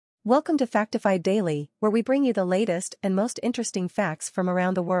Welcome to Factified Daily, where we bring you the latest and most interesting facts from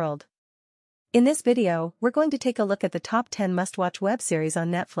around the world. In this video, we're going to take a look at the top 10 must-watch web series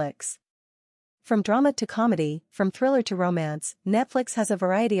on Netflix. From drama to comedy, from thriller to romance, Netflix has a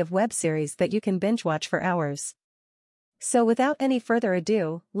variety of web series that you can binge-watch for hours. So without any further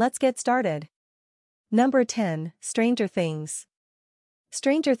ado, let's get started. Number 10, Stranger Things.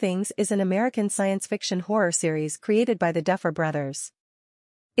 Stranger Things is an American science fiction horror series created by the Duffer Brothers.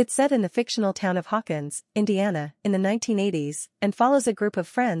 It's set in the fictional town of Hawkins, Indiana, in the 1980s, and follows a group of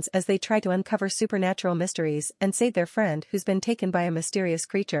friends as they try to uncover supernatural mysteries and save their friend who's been taken by a mysterious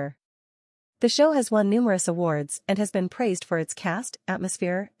creature. The show has won numerous awards and has been praised for its cast,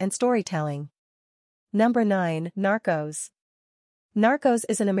 atmosphere, and storytelling. Number 9, Narcos. Narcos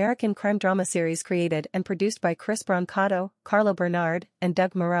is an American crime drama series created and produced by Chris Brancato, Carlo Bernard, and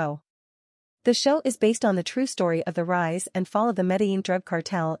Doug Moreau. The show is based on the true story of the rise and fall of the Medellin drug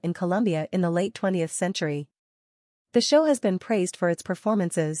cartel in Colombia in the late 20th century. The show has been praised for its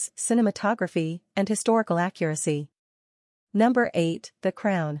performances, cinematography, and historical accuracy. Number 8, The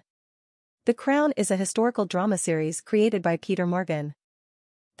Crown. The Crown is a historical drama series created by Peter Morgan.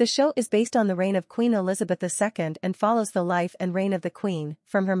 The show is based on the reign of Queen Elizabeth II and follows the life and reign of the Queen,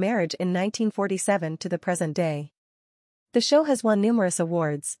 from her marriage in 1947 to the present day. The show has won numerous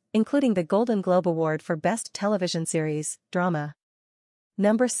awards, including the Golden Globe Award for Best Television Series, Drama.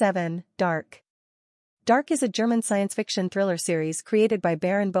 Number 7, Dark. Dark is a German science fiction thriller series created by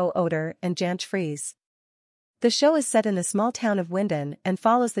Baran Bo Oder and Jansch Fries. The show is set in the small town of Winden and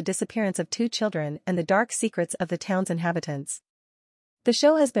follows the disappearance of two children and the dark secrets of the town's inhabitants. The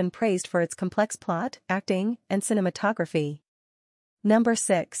show has been praised for its complex plot, acting, and cinematography. Number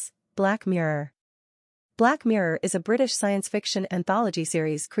 6, Black Mirror. Black Mirror is a British science fiction anthology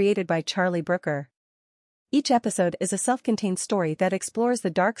series created by Charlie Brooker. Each episode is a self-contained story that explores the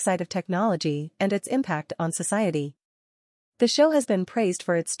dark side of technology and its impact on society. The show has been praised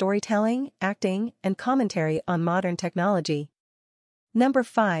for its storytelling, acting, and commentary on modern technology. Number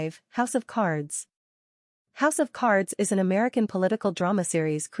 5, House of Cards. House of Cards is an American political drama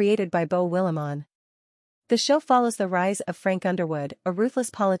series created by Beau Willimon. The show follows the rise of Frank Underwood, a ruthless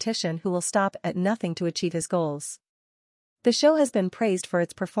politician who will stop at nothing to achieve his goals. The show has been praised for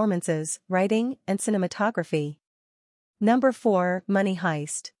its performances, writing, and cinematography. Number 4, Money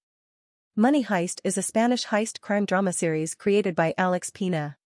Heist. Money Heist is a Spanish heist crime drama series created by Alex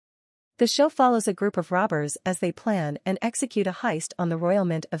Pina. The show follows a group of robbers as they plan and execute a heist on the Royal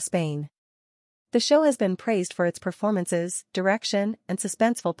Mint of Spain. The show has been praised for its performances, direction, and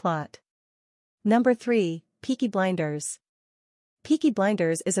suspenseful plot. Number 3, Peaky Blinders. Peaky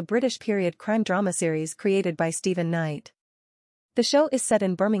Blinders is a British period crime drama series created by Stephen Knight. The show is set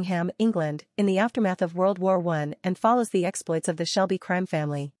in Birmingham, England, in the aftermath of World War I and follows the exploits of the Shelby crime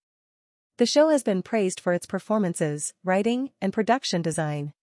family. The show has been praised for its performances, writing, and production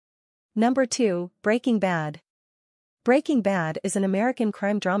design. Number 2, Breaking Bad. Breaking Bad is an American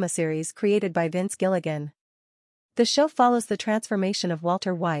crime drama series created by Vince Gilligan. The show follows the transformation of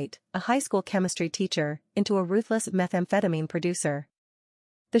Walter White, a high school chemistry teacher, into a ruthless methamphetamine producer.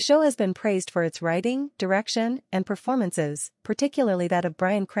 The show has been praised for its writing, direction, and performances, particularly that of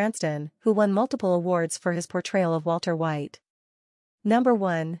Bryan Cranston, who won multiple awards for his portrayal of Walter White. Number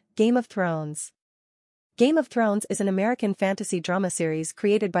 1, Game of Thrones. Game of Thrones is an American fantasy drama series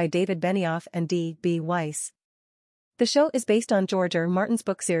created by David Benioff and D.B. Weiss. The show is based on George R. Martin's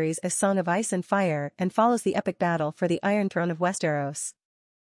book series A Song of Ice and Fire and follows the epic battle for the Iron Throne of Westeros.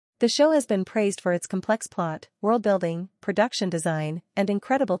 The show has been praised for its complex plot, world-building, production design, and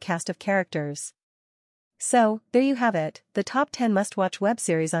incredible cast of characters. So, there you have it, the top 10 must-watch web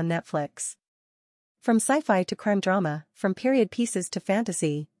series on Netflix. From sci-fi to crime drama, from period pieces to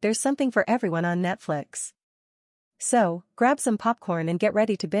fantasy, there's something for everyone on Netflix. So, grab some popcorn and get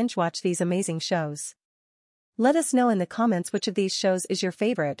ready to binge-watch these amazing shows. Let us know in the comments which of these shows is your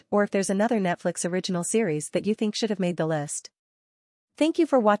favorite or if there's another Netflix original series that you think should have made the list. Thank you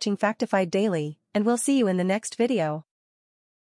for watching Factified Daily, and we'll see you in the next video.